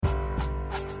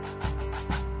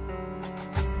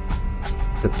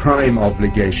The prime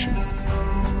obligation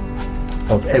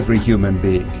of every human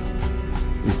being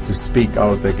is to speak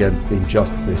out against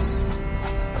injustice.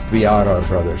 We are our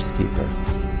brother's keeper.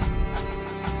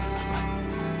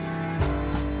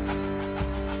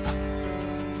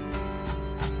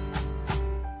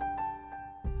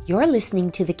 You're listening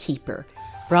to The Keeper,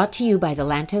 brought to you by the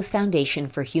Lantos Foundation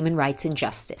for Human Rights and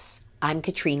Justice. I'm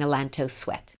Katrina Lantos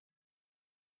Sweat.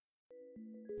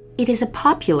 It is a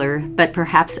popular, but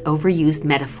perhaps overused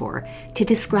metaphor to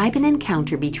describe an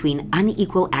encounter between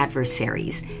unequal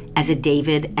adversaries as a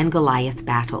David and Goliath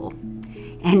battle.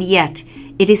 And yet,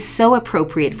 it is so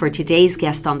appropriate for today's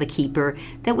guest on The Keeper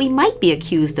that we might be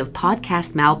accused of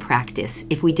podcast malpractice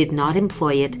if we did not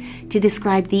employ it to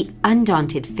describe the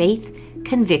undaunted faith,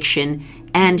 conviction,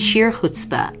 and sheer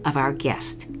chutzpah of our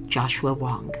guest, Joshua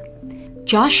Wong.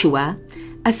 Joshua,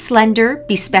 a slender,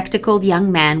 bespectacled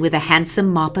young man with a handsome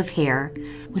mop of hair,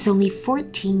 was only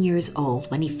 14 years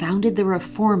old when he founded the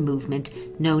reform movement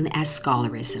known as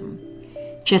scholarism.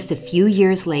 Just a few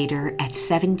years later, at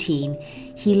 17,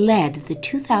 he led the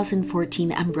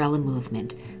 2014 Umbrella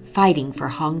Movement, fighting for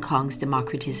Hong Kong's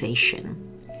democratization.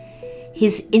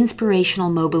 His inspirational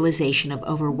mobilization of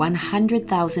over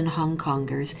 100,000 Hong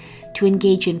Kongers to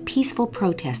engage in peaceful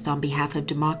protest on behalf of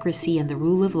democracy and the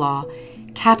rule of law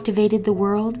captivated the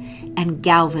world and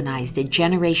galvanized a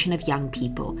generation of young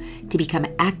people to become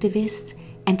activists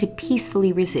and to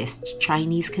peacefully resist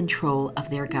Chinese control of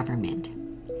their government.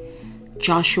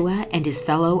 Joshua and his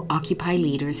fellow Occupy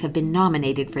leaders have been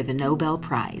nominated for the Nobel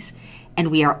Prize,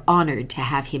 and we are honored to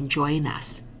have him join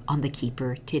us on The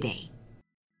Keeper today.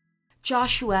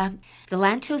 Joshua, the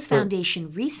Lantos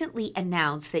Foundation recently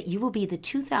announced that you will be the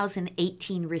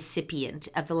 2018 recipient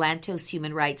of the Lantos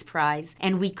Human Rights Prize,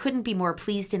 and we couldn't be more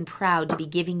pleased and proud to be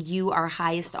giving you our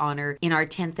highest honor in our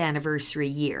 10th anniversary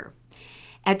year.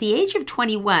 At the age of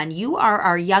 21, you are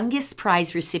our youngest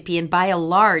prize recipient by a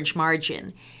large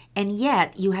margin, and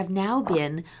yet you have now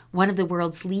been one of the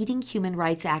world's leading human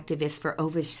rights activists for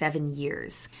over 7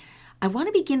 years. I want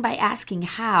to begin by asking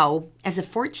how, as a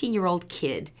 14-year-old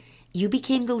kid, you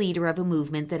became the leader of a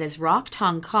movement that has rocked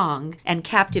Hong Kong and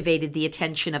captivated the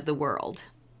attention of the world.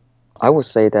 I would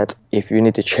say that if you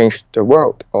need to change the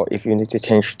world or if you need to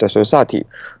change the society,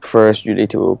 first you need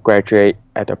to graduate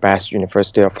at the best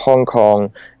university of Hong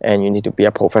Kong, and you need to be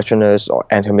a professional or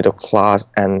enter middle class,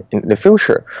 and in the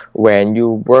future, when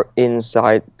you work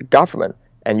inside the government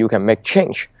and you can make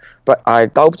change. But I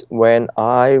doubt when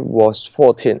I was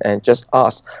 14 and just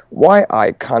asked why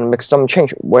I can't make some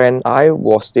change when I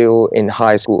was still in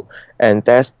high school. And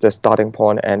that's the starting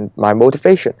point and my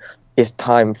motivation. It's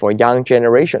time for young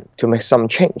generation to make some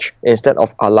change instead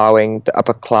of allowing the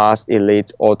upper class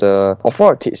elites or the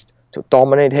authorities to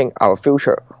dominating our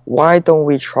future. Why don't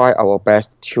we try our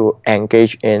best to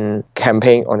engage in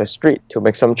campaign on the street to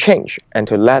make some change and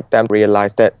to let them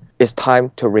realize that it's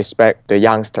time to respect the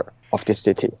youngster of this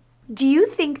city. Do you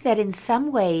think that in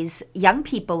some ways, young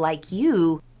people like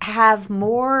you have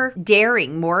more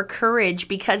daring, more courage,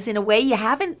 because in a way you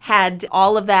haven't had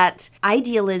all of that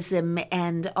idealism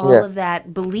and all of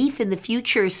that belief in the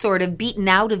future sort of beaten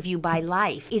out of you by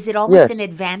life? Is it almost an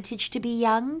advantage to be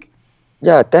young?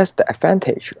 Yeah, that's the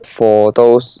advantage for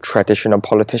those traditional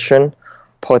politicians.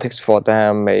 Politics for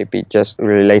them may be just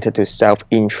related to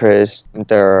self-interest,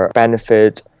 their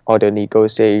benefits, or the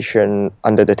negotiation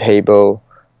under the table.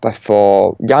 But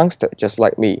for youngsters just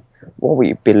like me, what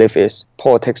we believe is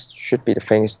politics should be the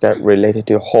things that related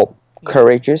to hope,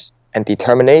 courage, and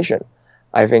determination.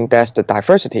 I think that's the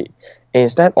diversity.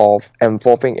 Instead of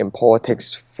involving in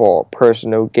politics for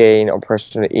personal gain or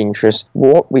personal interest,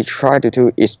 what we try to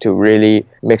do is to really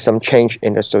make some change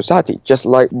in the society. Just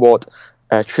like what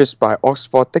chosen by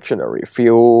Oxford Dictionary a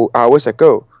few hours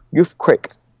ago,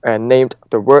 Youthquake, named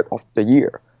the word of the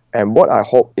year. And what I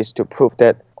hope is to prove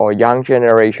that our young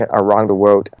generation around the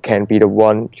world can be the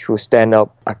one to stand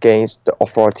up against the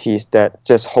authorities that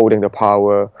just holding the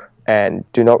power and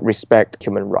do not respect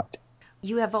human rights.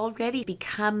 You have already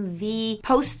become the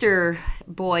poster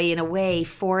boy, in a way,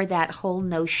 for that whole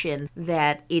notion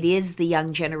that it is the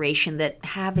young generation that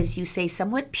have, as you say,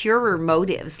 somewhat purer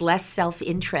motives, less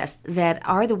self-interest, that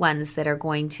are the ones that are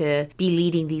going to be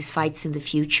leading these fights in the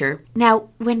future. Now,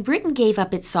 when Britain gave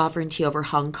up its sovereignty over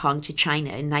Hong Kong to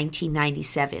China in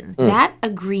 1997, that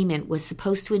agreement was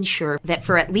supposed to ensure that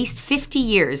for at least 50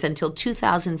 years, until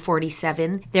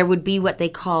 2047, there would be what they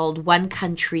called one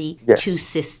country, two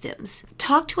systems.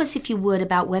 Talk to us, if you would,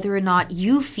 about whether or not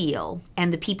you feel,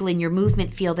 and the people in your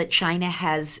movement feel, that China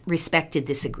has respected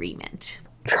this agreement.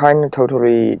 China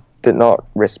totally did not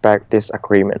respect this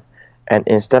agreement. And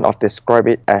instead of describe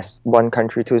it as one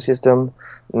country, two system,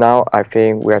 now I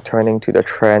think we are turning to the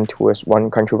trend towards one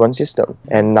country, one system.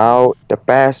 And now the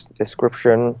best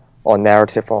description or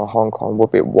narrative for Hong Kong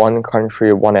would be one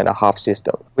country, one and a half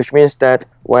system, which means that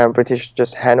when British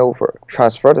just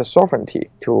transfer the sovereignty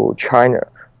to China,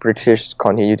 British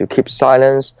continue to keep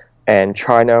silence, and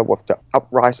China, with the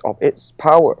uprise of its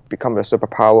power, become the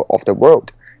superpower of the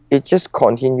world. It just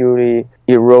continually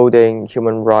eroding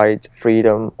human rights,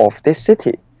 freedom of this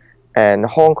city. And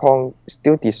Hong Kong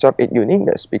still deserves its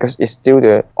uniqueness because it's still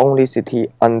the only city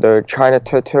under China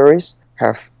territories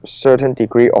have certain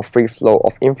degree of free flow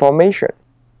of information.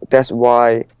 That's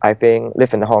why I think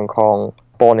live in Hong Kong,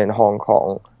 born in Hong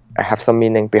Kong, have some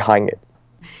meaning behind it.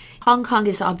 Hong Kong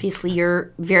is obviously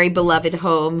your very beloved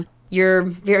home. You're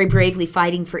very bravely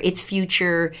fighting for its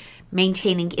future,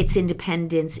 maintaining its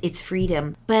independence, its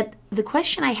freedom. But the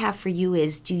question I have for you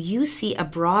is, do you see a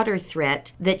broader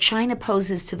threat that China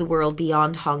poses to the world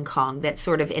beyond Hong Kong that's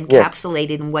sort of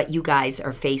encapsulated in what you guys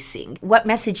are facing? What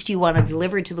message do you want to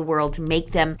deliver to the world to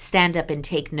make them stand up and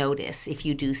take notice if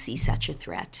you do see such a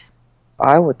threat?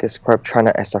 I would describe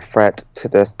China as a threat to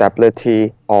the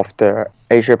stability of the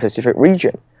Asia-Pacific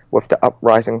region. With the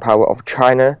uprising power of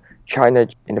China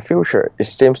in the future, it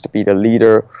seems to be the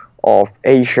leader of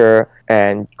Asia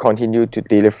and continue to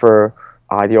deliver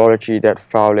ideology that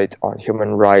violates on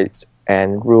human rights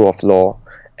and rule of law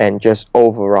and just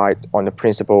override on the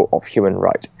principle of human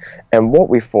rights. And what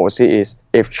we foresee is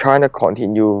if China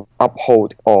continue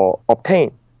uphold or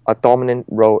obtain a dominant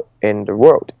role in the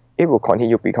world, it will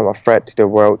continue to become a threat to the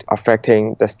world,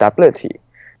 affecting the stability.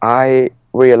 I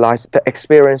realize the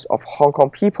experience of Hong Kong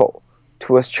people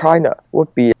towards China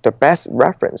would be the best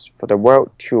reference for the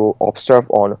world to observe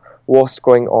on what's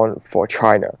going on for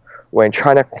China. When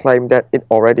China claimed that it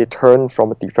already turned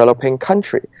from a developing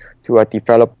country to a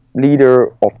developed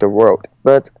leader of the world,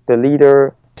 but the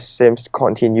leader seems to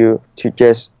continue to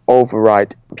just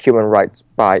override human rights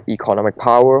by economic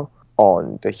power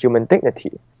on the human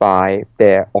dignity by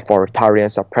their authoritarian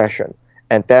suppression.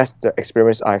 And that's the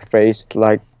experience I faced,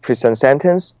 like prison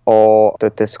sentence or the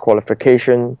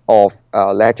disqualification of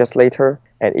a legislator.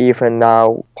 And even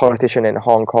now, politician in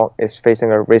Hong Kong is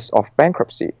facing a risk of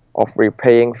bankruptcy, of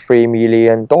repaying $3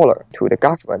 million to the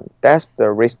government. That's the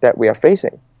risk that we are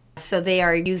facing. So they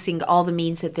are using all the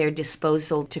means at their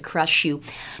disposal to crush you.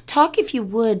 Talk, if you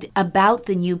would, about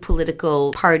the new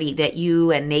political party that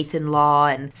you and Nathan Law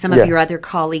and some of your other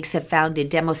colleagues have founded,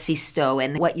 Demosisto,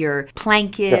 and what your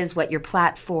plank is, what your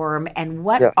platform, and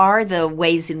what are the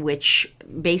ways in which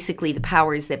basically the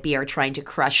powers that be are trying to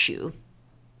crush you.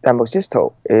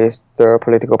 Demosisto is the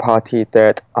political party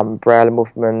that Umbrella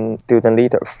Movement student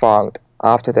leader found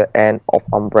after the end of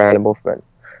Umbrella Movement,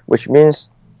 which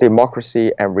means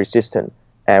democracy and resistance,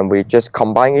 and we just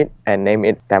combine it and name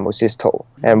it Demosisto.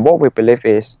 And what we believe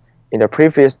is, in the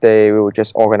previous day, we will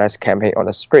just organize campaign on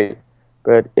the street,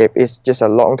 but if it's just a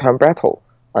long-term battle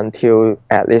until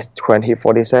at least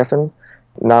 2047,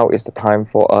 now is the time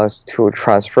for us to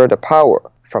transfer the power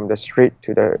from the street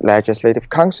to the Legislative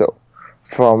Council,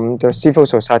 from the civil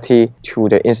society to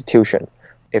the institution.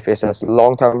 If it's a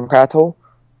long-term battle,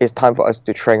 it's time for us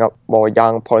to train up more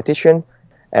young politicians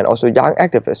and also young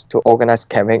activists to organize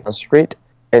campaign on street,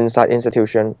 inside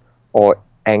institution, or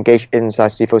engage inside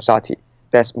civil society.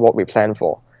 That's what we plan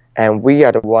for. And we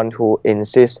are the one who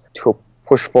insist to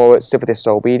push forward civil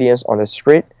disobedience on the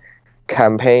street,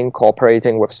 campaign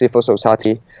cooperating with civil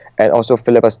society, and also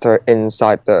filibuster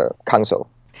inside the council.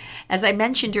 As I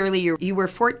mentioned earlier, you were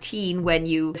 14 when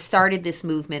you started this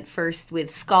movement, first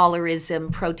with scholarism,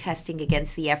 protesting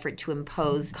against the effort to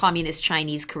impose communist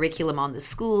Chinese curriculum on the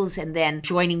schools, and then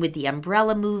joining with the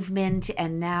Umbrella Movement,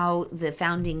 and now the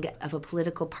founding of a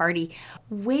political party.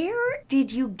 Where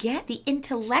did you get the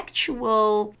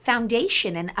intellectual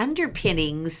foundation and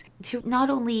underpinnings to not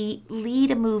only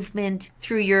lead a movement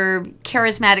through your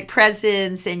charismatic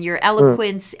presence and your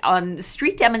eloquence on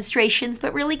street demonstrations,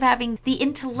 but really having the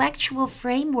intellectual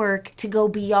framework to go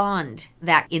beyond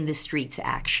that in the streets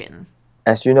action?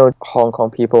 As you know, Hong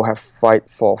Kong people have fight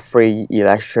for free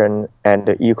election and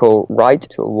the equal right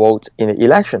to vote in the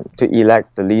election to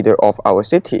elect the leader of our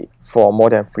city for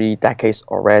more than 3 decades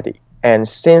already. And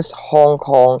since Hong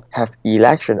Kong have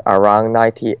election around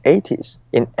 1980s,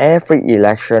 in every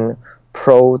election,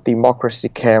 pro-democracy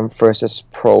camp versus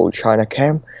pro-China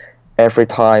camp, every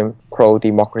time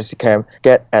pro-democracy camp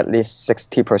get at least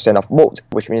 60% of votes,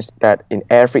 which means that in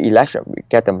every election we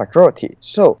get the majority.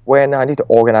 So when I need to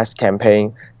organize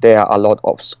campaign, there are a lot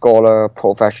of scholar,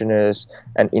 professionals,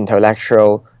 and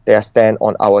intellectual. They stand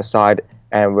on our side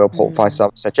and will provide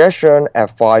some suggestion,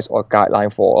 advice, or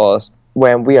guideline for us.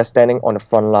 when we are standing on the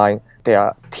front line, there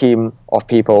are a team of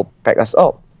people back us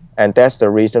up. And that's the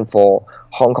reason for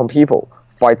Hong Kong people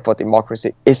fight for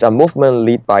democracy. It's a movement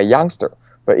led by youngsters,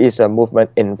 but it's a movement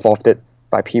involved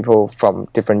by people from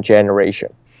different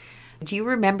generations. Do you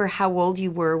remember how old you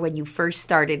were when you first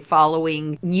started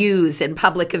following news and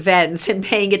public events and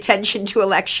paying attention to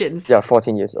elections? Yeah,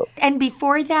 14 years old. And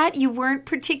before that, you weren't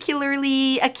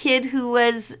particularly a kid who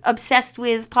was obsessed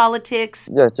with politics?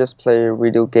 Yeah, just play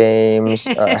video games,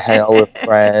 hang out with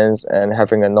friends, and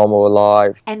having a normal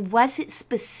life. And was it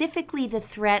specifically the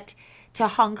threat to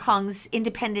Hong Kong's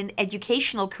independent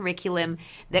educational curriculum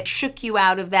that shook you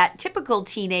out of that typical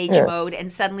teenage mode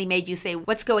and suddenly made you say,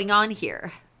 what's going on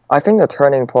here? I think the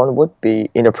turning point would be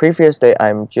in the previous day,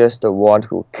 I'm just the one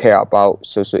who care about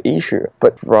social issue,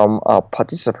 but from a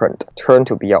participant turn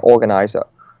to be an organizer.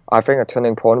 I think a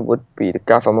turning point would be the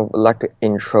government would like to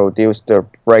introduce the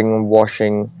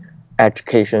brainwashing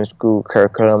education school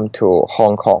curriculum to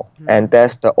Hong Kong. And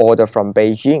that's the order from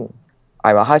Beijing.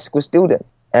 I'm a high school student.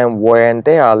 And when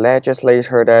there are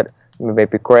legislators that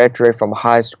maybe graduate from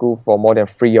high school for more than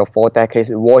 3 or 4 decades,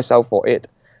 voice out for it,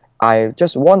 I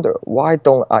just wonder, why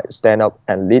don't I stand up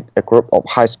and lead a group of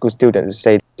high school students to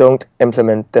say, don't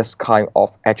implement this kind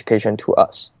of education to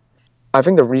us? I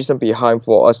think the reason behind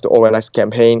for us to organize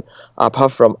campaign,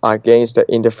 apart from against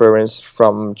the interference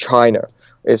from China,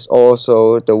 is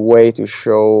also the way to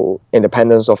show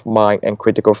independence of mind and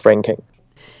critical thinking.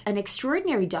 An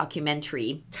extraordinary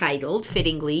documentary titled,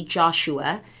 fittingly,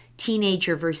 Joshua,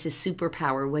 Teenager versus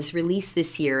Superpower was released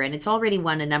this year, and it's already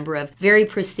won a number of very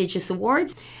prestigious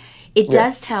awards. It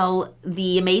does tell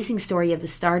the amazing story of the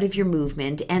start of your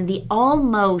movement and the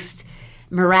almost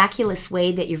miraculous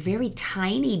way that your very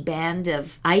tiny band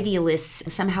of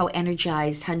idealists somehow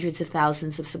energized hundreds of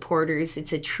thousands of supporters.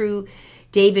 It's a true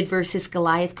David versus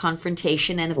Goliath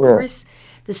confrontation. And of course,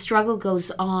 the struggle goes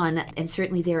on, and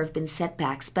certainly there have been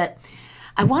setbacks. But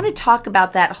I want to talk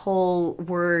about that whole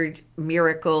word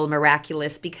miracle,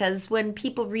 miraculous, because when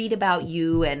people read about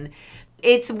you, and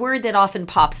it's a word that often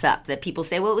pops up, that people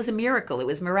say, well, it was a miracle, it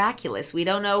was miraculous. We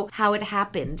don't know how it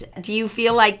happened. Do you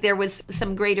feel like there was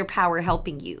some greater power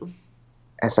helping you?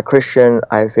 As a Christian,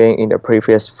 I think in the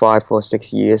previous 5 or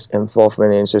 6 years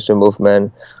involvement in social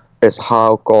movement is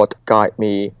how God guided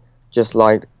me, just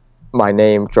like my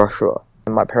name, Joshua.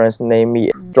 My parents named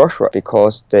me Joshua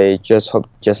because they just hope,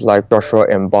 just like Joshua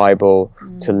in Bible,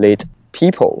 to lead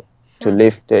people, to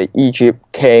lift the Egypt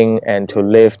king and to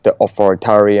lift the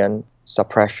authoritarian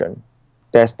suppression.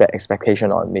 That's the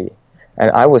expectation on me.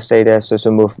 And I would say that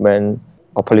social movement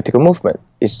or political movement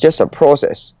is just a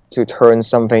process to turn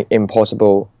something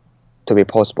impossible to be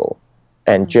possible,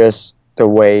 and just the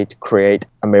way to create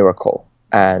a miracle.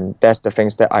 And that's the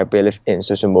things that I believe in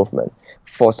social movement.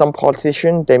 For some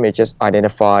politicians, they may just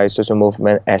identify social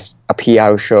movement as a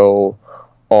PR show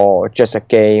or just a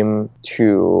game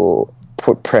to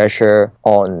put pressure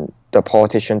on the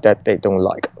politician that they don't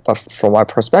like. But from my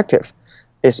perspective,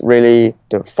 it's really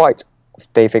the fight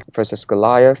of David versus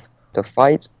Goliath, the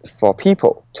fight for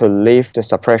people to leave the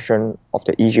suppression of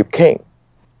the Egypt king.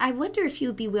 I wonder if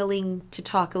you'd be willing to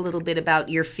talk a little bit about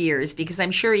your fears, because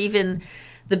I'm sure even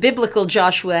the biblical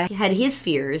Joshua had his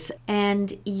fears.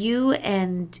 And you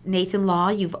and Nathan Law,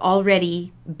 you've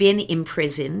already been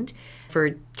imprisoned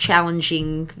for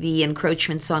challenging the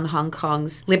encroachments on Hong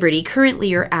Kong's liberty. Currently,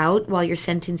 you're out while your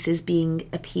sentence is being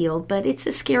appealed, but it's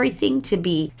a scary thing to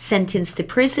be sentenced to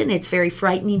prison. It's very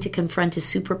frightening to confront a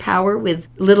superpower with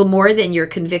little more than your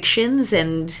convictions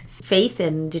and faith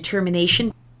and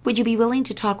determination. Would you be willing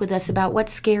to talk with us about what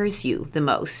scares you the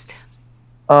most?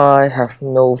 I have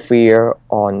no fear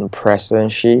on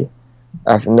presidency.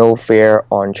 I have no fear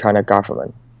on China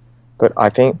government. But I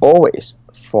think always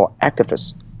for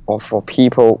activists or for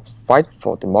people fight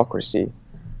for democracy,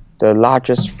 the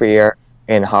largest fear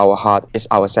in our heart is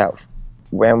ourselves.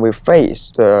 When we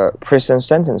face the prison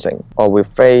sentencing, or we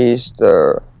face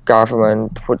the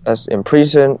government put us in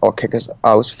prison or kick us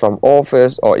out from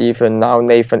office, or even now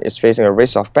Nathan is facing a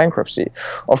risk of bankruptcy,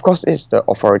 of course it's the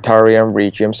authoritarian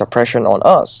regime suppression on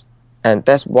us. And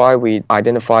that's why we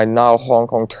identify now Hong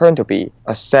Kong turned to be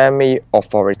a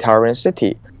semi-authoritarian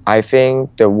city. I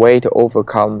think the way to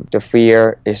overcome the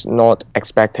fear is not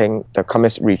expecting the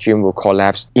communist regime will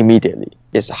collapse immediately.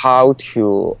 It's how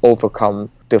to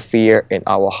overcome the fear in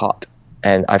our heart.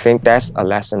 And I think that's a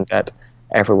lesson that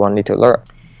everyone needs to learn.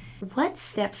 What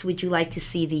steps would you like to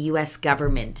see the U.S.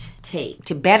 government take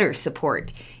to better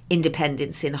support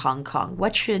independence in Hong Kong?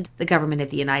 What should the government of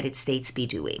the United States be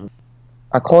doing?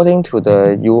 According to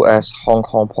the U.S. Hong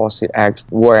Kong Policy Act,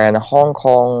 when Hong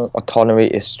Kong autonomy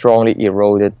is strongly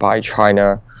eroded by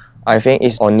China, I think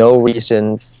it's no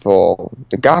reason for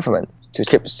the government to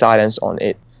keep silence on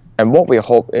it. And what we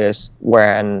hope is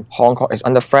when Hong Kong is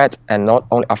under threat and not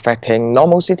only affecting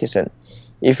normal citizens,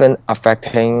 even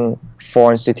affecting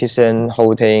foreign citizens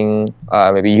holding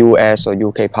maybe US or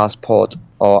UK passport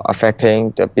or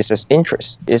affecting the business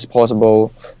interests, it's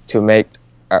possible to make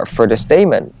a further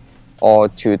statement or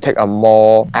to take a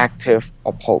more active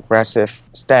or progressive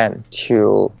stand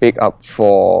to speak up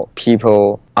for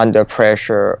people under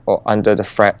pressure or under the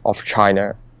threat of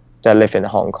China that live in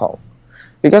Hong Kong.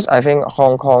 Because I think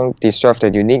Hong Kong deserves the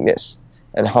uniqueness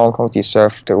and Hong Kong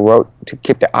deserves the world to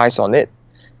keep the eyes on it,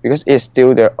 because it's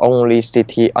still the only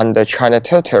city under China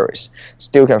territories,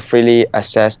 still can freely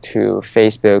access to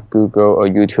Facebook, Google or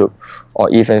YouTube, or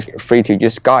even free to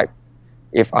use Skype.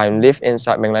 If I live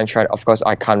inside mainland China, of course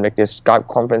I can't make this Skype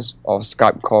conference or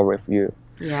Skype call with you.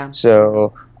 Yeah.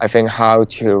 So I think how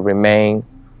to remain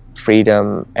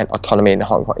freedom and autonomy in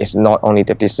Hong Kong is not only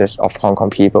the business of Hong Kong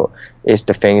people, it's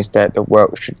the things that the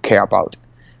world should care about.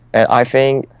 And I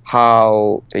think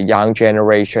how the young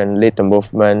generation lead the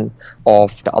movement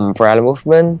of the umbrella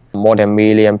movement, more than a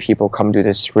million people come to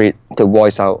the street to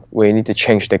voice out, we need to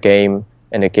change the game,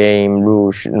 and the game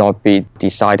rules should not be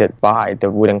decided by the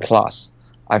ruling class.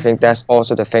 I think that's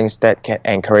also the things that can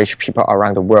encourage people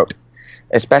around the world,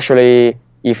 especially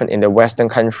even in the Western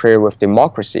country with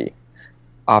democracy.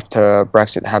 After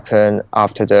Brexit happened,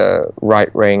 after the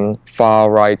right-wing,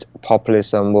 far-right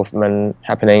populism movement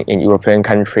happening in European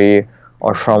country,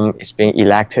 or Trump is being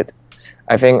elected,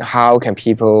 I think how can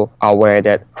people aware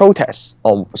that protests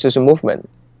or social movement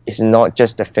is not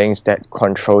just the things that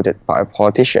controlled by a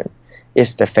politician,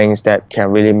 it's the things that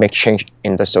can really make change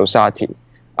in the society.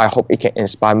 I hope it can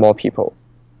inspire more people.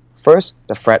 First,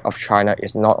 the threat of China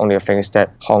is not only the things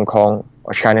that Hong Kong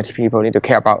or Chinese people need to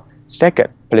care about. Second,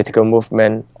 political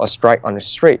movement or strike on the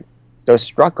street. Those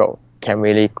struggle can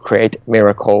really create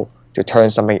miracle to turn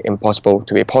something impossible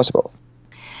to be possible.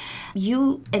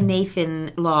 You and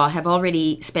Nathan Law have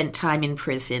already spent time in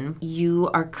prison. You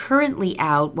are currently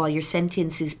out while your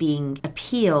sentence is being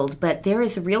appealed, but there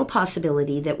is a real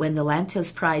possibility that when the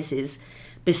Lantos Prize is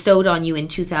bestowed on you in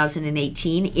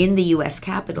 2018 in the U.S.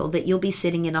 Capitol, that you'll be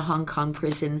sitting in a Hong Kong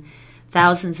prison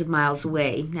thousands of miles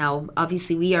away. Now,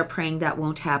 obviously, we are praying that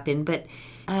won't happen, but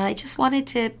I just wanted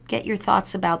to get your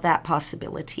thoughts about that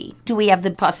possibility. Do we have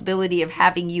the possibility of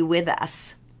having you with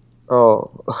us?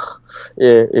 Oh,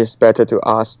 it's better to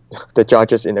ask the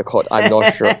judges in the court. I'm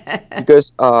not sure.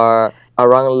 Because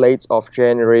around late of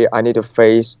January, I need to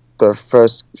face the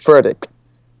first verdict.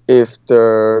 If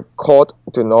the court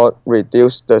do not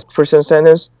reduce the prison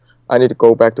sentence, I need to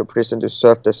go back to prison to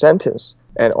serve the sentence.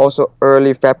 And also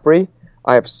early February,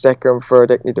 I have second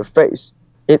verdict need to face.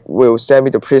 It will send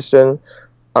me to prison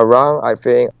around, I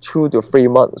think, 2 to 3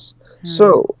 months.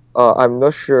 So I'm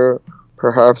not sure.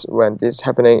 Perhaps when this is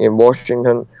happening in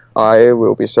Washington, I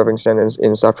will be serving sentence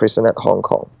inside prison at Hong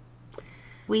Kong.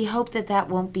 We hope that that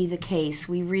won't be the case.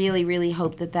 We really, really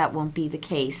hope that that won't be the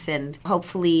case. And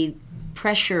hopefully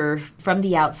pressure from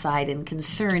the outside and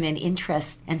concern and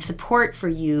interest and support for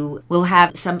you will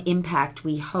have some impact,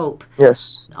 we hope,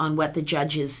 yes, on what the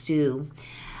judges do.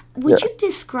 Would you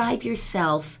describe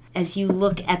yourself as you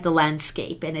look at the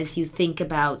landscape and as you think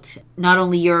about not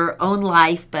only your own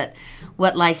life, but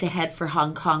what lies ahead for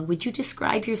Hong Kong? Would you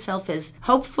describe yourself as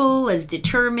hopeful, as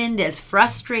determined, as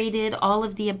frustrated, all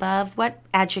of the above? What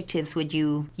adjectives would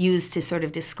you use to sort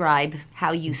of describe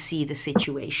how you see the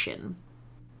situation?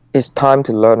 It's time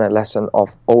to learn a lesson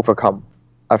of overcome.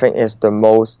 I think it's the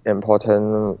most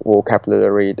important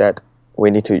vocabulary that we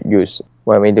need to use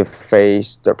when we need to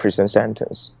face the prison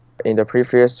sentence. In the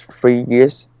previous 3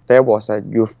 years, there was a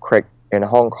youth quake in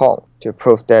Hong Kong to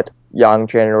prove that young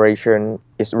generation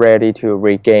is ready to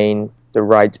regain the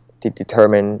right to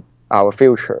determine our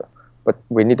future. But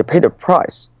we need to pay the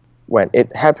price when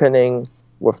it happening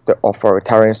with the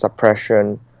authoritarian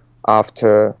suppression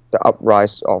after the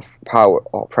uprise of power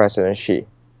of President Xi.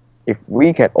 If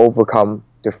we can overcome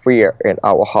the fear in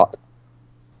our heart,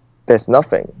 there's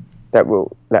nothing that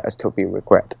will let us to be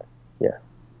regret. Yeah.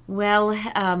 Well,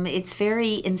 it's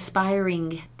very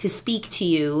inspiring to speak to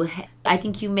you. I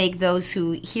think you make those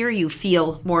who hear you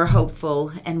feel more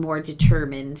hopeful and more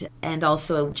determined, and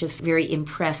also just very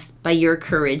impressed by your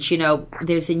courage. You know,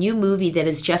 there's a new movie that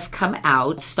has just come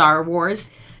out, Star Wars.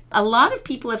 A lot of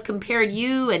people have compared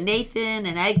you and Nathan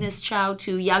and Agnes Chow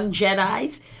to young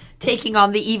Jedis taking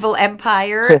on the evil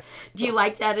empire. Do you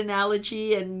like that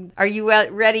analogy? And are you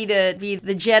ready to be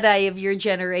the Jedi of your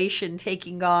generation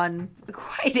taking on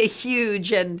quite a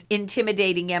huge and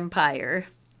intimidating empire?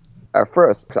 At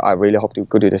first, I really hope to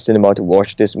go to the cinema to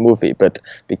watch this movie, but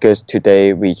because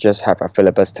today we just have a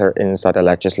filibuster inside the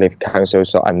Legislative Council,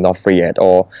 so I'm not free at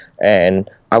all. And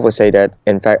I would say that,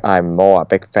 in fact, I'm more a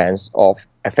big fan of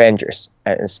Avengers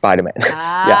and Spider-Man.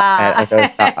 Yeah, and so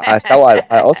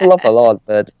I also love a lot,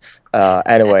 but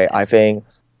anyway, I think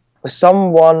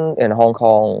someone in Hong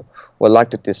Kong would like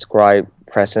to describe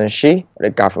President Xi, the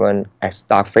government, as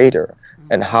Darth Vader,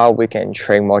 and how we can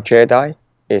train more Jedi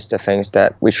is the things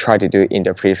that we try to do in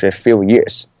the previous few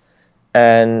years.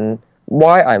 And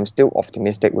why I'm still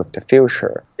optimistic with the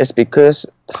future is because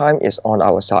time is on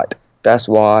our side. That's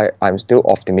why I'm still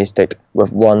optimistic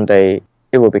with one day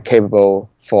it will be capable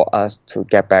for us to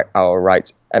get back our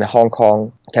rights. And Hong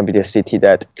Kong can be the city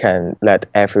that can let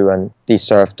everyone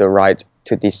deserve the right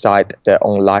to decide their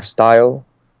own lifestyle,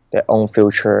 their own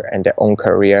future, and their own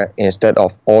career instead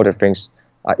of all the things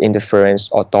are interference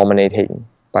or dominating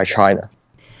by China.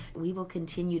 We will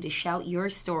continue to shout your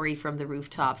story from the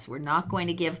rooftops. We're not going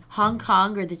to give Hong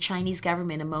Kong or the Chinese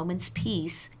government a moment's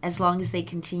peace as long as they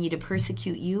continue to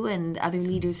persecute you and other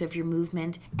leaders of your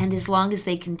movement, and as long as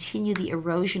they continue the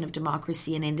erosion of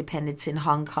democracy and independence in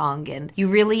Hong Kong. And you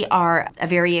really are a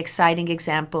very exciting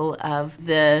example of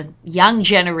the young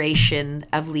generation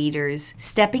of leaders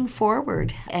stepping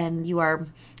forward, and you are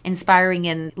inspiring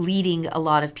and leading a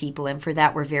lot of people, and for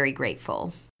that we're very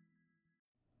grateful.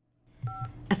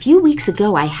 A few weeks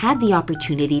ago, I had the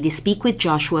opportunity to speak with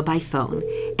Joshua by phone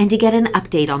and to get an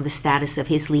update on the status of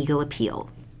his legal appeal.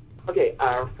 Okay,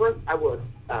 first I would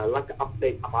like to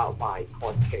update about my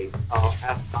court case.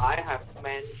 As I have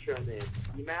mentioned in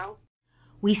email,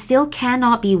 we still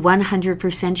cannot be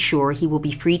 100% sure he will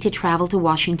be free to travel to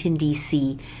Washington,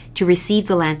 D.C. to receive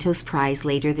the Lantos Prize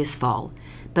later this fall,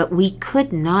 but we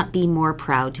could not be more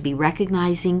proud to be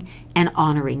recognizing and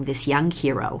honoring this young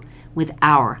hero with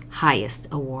our highest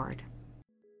award.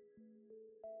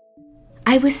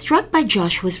 I was struck by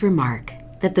Joshua's remark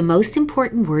that the most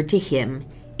important word to him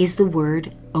is the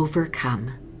word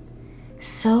overcome.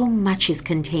 So much is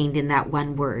contained in that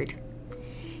one word.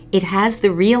 It has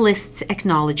the realist's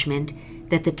acknowledgement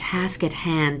that the task at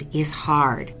hand is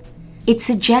hard. It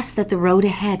suggests that the road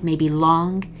ahead may be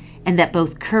long and that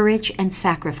both courage and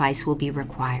sacrifice will be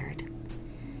required.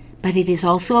 But it is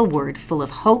also a word full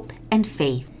of hope and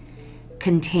faith.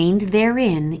 Contained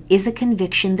therein is a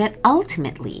conviction that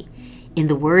ultimately, in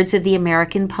the words of the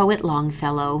American poet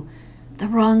Longfellow, the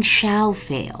wrong shall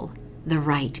fail, the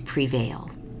right prevail.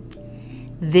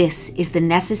 This is the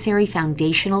necessary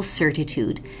foundational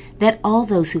certitude that all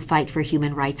those who fight for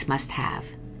human rights must have.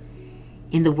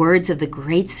 In the words of the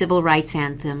great civil rights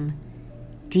anthem,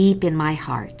 deep in my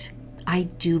heart, I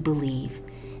do believe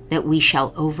that we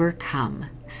shall overcome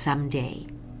someday.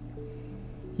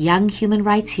 Young human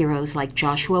rights heroes like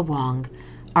Joshua Wong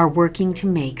are working to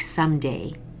make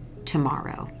someday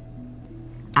tomorrow.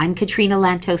 I'm Katrina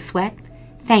Lantos-Sweat.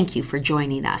 Thank you for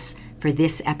joining us for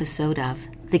this episode of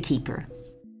The Keeper.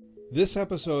 This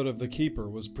episode of The Keeper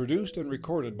was produced and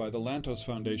recorded by the Lantos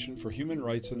Foundation for Human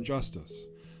Rights and Justice.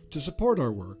 To support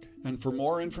our work and for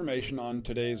more information on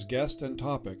today's guest and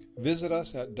topic, visit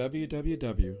us at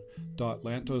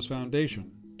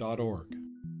www.lantosfoundation.org.